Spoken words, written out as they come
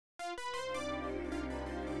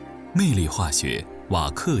魅力化学瓦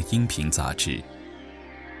克音频杂志。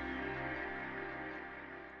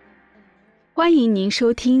欢迎您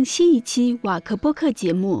收听新一期瓦克播客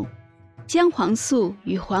节目《姜黄素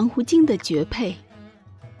与黄胡精的绝配》。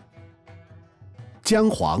姜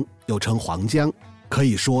黄又称黄姜，可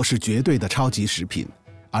以说是绝对的超级食品，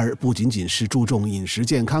而不仅仅是注重饮食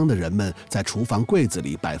健康的人们在厨房柜子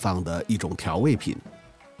里摆放的一种调味品。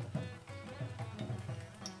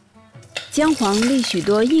姜黄为许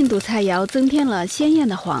多印度菜肴增添了鲜艳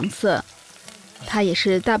的黄色，它也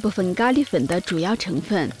是大部分咖喱粉的主要成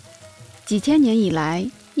分。几千年以来，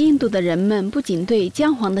印度的人们不仅对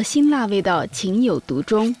姜黄的辛辣味道情有独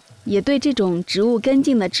钟，也对这种植物根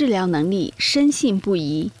茎的治疗能力深信不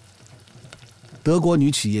疑。德国女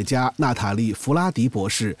企业家娜塔莉·弗拉迪博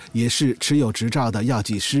士也是持有执照的药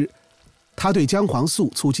剂师，她对姜黄素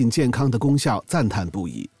促进健康的功效赞叹不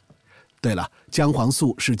已。对了，姜黄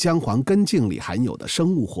素是姜黄根茎里含有的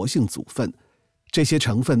生物活性组分，这些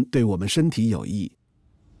成分对我们身体有益。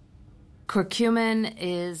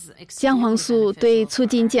姜黄素对促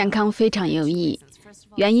进健康非常有益，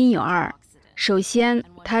原因有二。首先，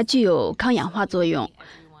它具有抗氧化作用。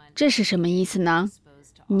这是什么意思呢？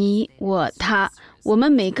你、我、他，我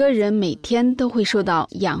们每个人每天都会受到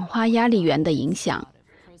氧化压力源的影响，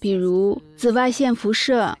比如紫外线辐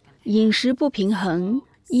射、饮食不平衡、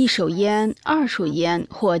一手烟、二手烟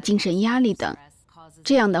或精神压力等。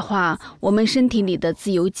这样的话，我们身体里的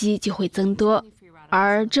自由基就会增多，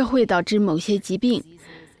而这会导致某些疾病，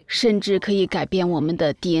甚至可以改变我们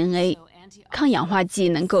的 DNA。 抗氧化剂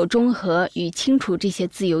能够中和与清除这些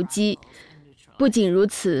自由基。不仅如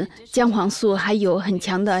此，姜黄素还有很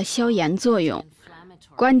强的消炎作用。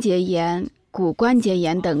关节炎、骨关节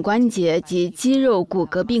炎等关节及肌肉骨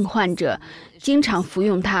骼病患者经常服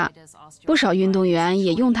用它，不少运动员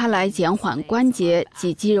也用它来减缓关节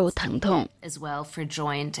及肌肉疼痛。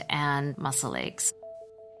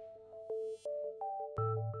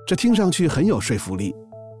这听上去很有说服力，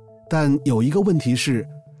但有一个问题是，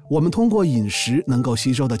我们通过饮食能够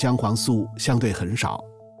吸收的姜黄素相对很少。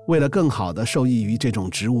为了更好地受益于这种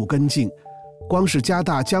植物根茎，光是加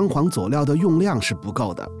大姜黄佐料的用量是不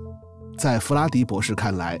够的。在弗拉迪博士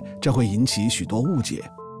看来，这会引起许多误解。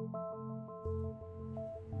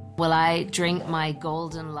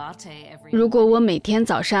如果我每天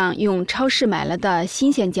早上用超市买了的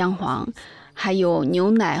新鲜姜黄，还有牛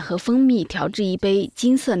奶和蜂蜜调制一杯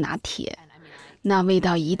金色拿铁，那味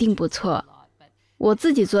道一定不错。我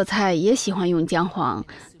自己做菜也喜欢用姜黄，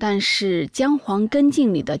但是姜黄根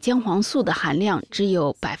茎里的姜黄素的含量只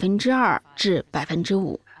有 2% 至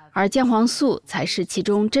 5%， 而姜黄素才是其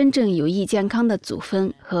中真正有益健康的组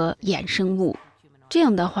分和衍生物。这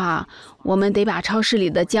样的话，我们得把超市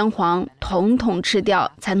里的姜黄统统吃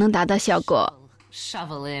掉，才能达到效果。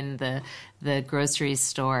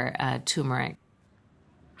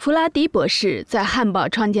弗拉迪博士在汉堡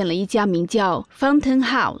创建了一家名叫 Fountain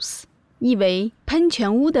House， 意为喷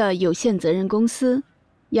泉屋的有限责任公司，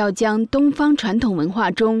要将东方传统文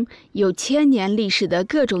化中有千年历史的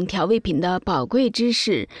各种调味品的宝贵知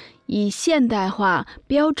识，以现代化、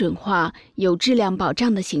标准化、有质量保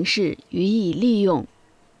障的形式予以利用。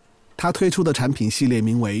他推出的产品系列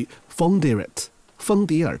名为 Fondiert 丰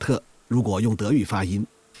迪尔特，如果用德语发音，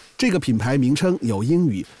这个品牌名称有英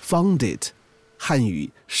语 Founded、汉语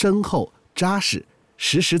深厚、扎实、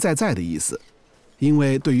实实在在的意思。因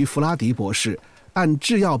为对于弗拉迪博士，按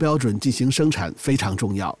制药标准进行生产非常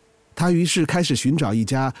重要，他于是开始寻找一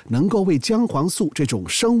家能够为姜黄素这种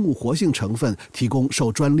生物活性成分提供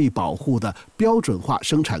受专利保护的标准化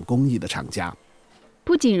生产工艺的厂家。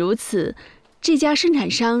不仅如此，这家生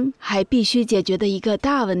产商还必须解决的一个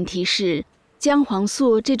大问题是，姜黄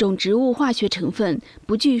素这种植物化学成分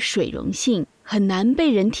不具水溶性，很难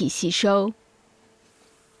被人体吸收。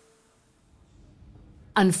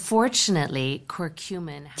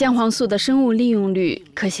姜黄素的生物利用率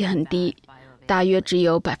可惜很低，大约只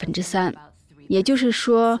有 3%。 也就是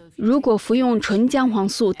说，如果服用纯姜黄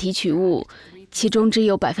素提取物，其中只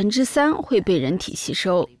有 3% 会被人体吸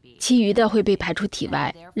收，其余的会被排出体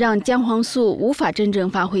外，让姜黄素无法真正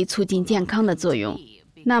发挥促进健康的作用。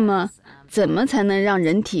那么，怎么才能让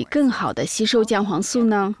人体更好地吸收姜黄素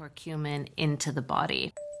呢？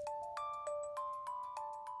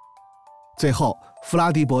最后，弗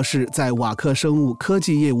拉迪博士在瓦克生物科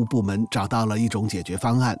技业务部门找到了一种解决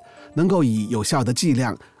方案，能够以有效的剂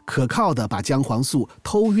量可靠地把姜黄素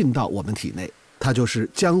偷运到我们体内，它就是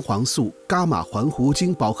姜黄素伽马环糊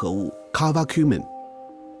精包合物 CAVACURMIN。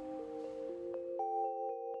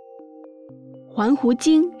 环糊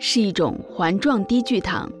精是一种环状低聚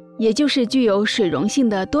糖，也就是具有水溶性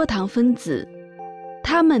的多糖分子。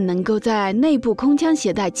它们能够在内部空腔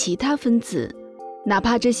携带其他分子，哪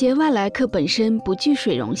怕这些外来客本身不具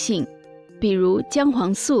水溶性，比如姜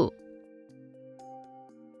黄素。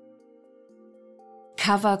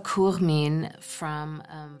CAVACURMIN from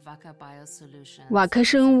Vaca Biosolutions 瓦克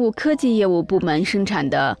生物科技业务部门生产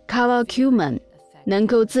的 CAVACURMIN 能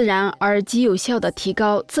够自然而极有效地提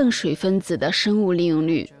高赠水分子的生物利用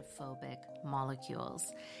率。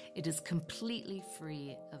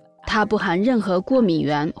它不含任何过敏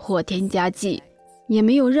原或添加剂，也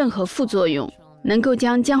没有任何副作用，能够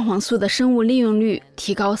将姜黄素的生物利用率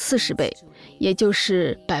提高40倍，也就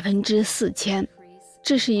是4000%。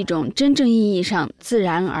这是一种真正意义上自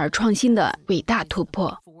然而创新的伟大突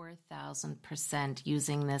破。4,000%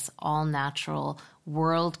 using this all-natural,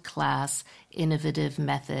 world-class, innovative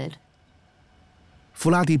method. 弗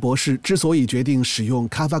拉迪博士之所以决定使用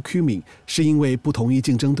CAVACURMIN， 是因为不同于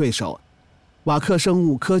竞争对手，瓦克生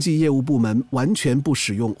物科技业务部门完全不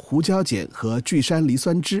使用胡椒碱和聚山梨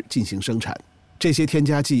酸酯进行生产。这些添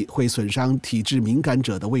加剂会损伤体质敏感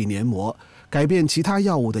者的胃黏膜，改变其他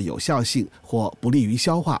药物的有效性或不利于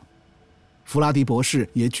消化。弗拉迪博士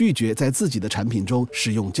也拒绝在自己的产品中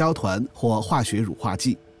使用胶团或化学乳化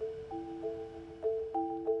剂。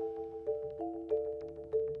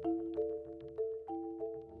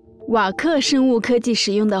瓦克生物科技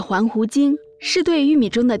使用的环糊精是对玉米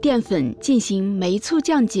中的淀粉进行酶促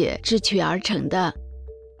降解制取而成的，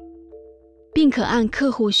并可按客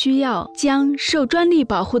户需要将受专利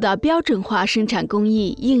保护的标准化生产工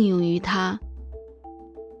艺应用于它。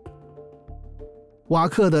瓦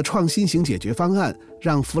克的创新型解决方案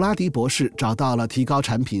让弗拉迪博士找到了提高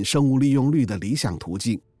产品生物利用率的理想途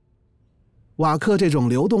径。瓦克这种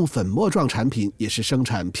流动粉末状产品也是生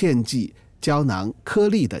产片剂、胶囊、颗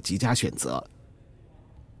粒的极佳选择。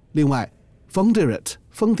另外 Fondirect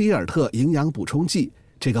丰迪尔特营养补充剂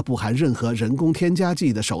这个不含任何人工添加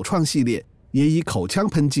剂的首创系列也以口腔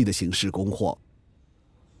喷剂的形式供货。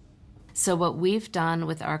So what we've done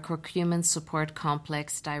with our curcumin support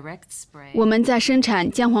complex direct spray 我们在生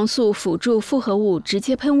产姜黄素辅助复合物直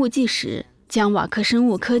接喷雾剂时，将瓦克生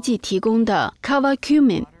物科技提供的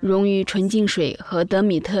CAVACURMIN 溶于纯净水和德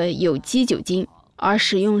米特有机酒精，而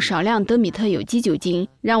使用少量德米特有机酒精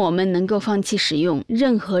让我们能够放弃使用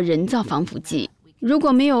任何人造防腐剂。如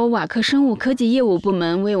果没有瓦克生物科技业务部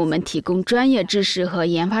门为我们提供专业知识和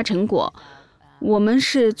研发成果，我们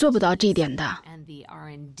是做不到这一点的。and the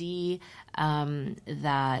R&D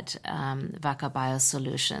that Vaca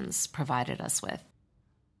Biosolutions provided us with.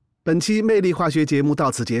 本期魅力化学节目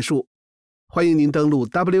到此结束，欢迎您登录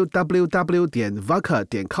www.vaca.com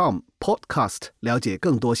podcast 了解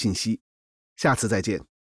更多信息。下次再见。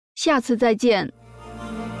下次再见。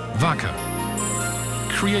 VACA,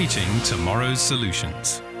 creating tomorrow's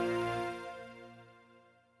solutions.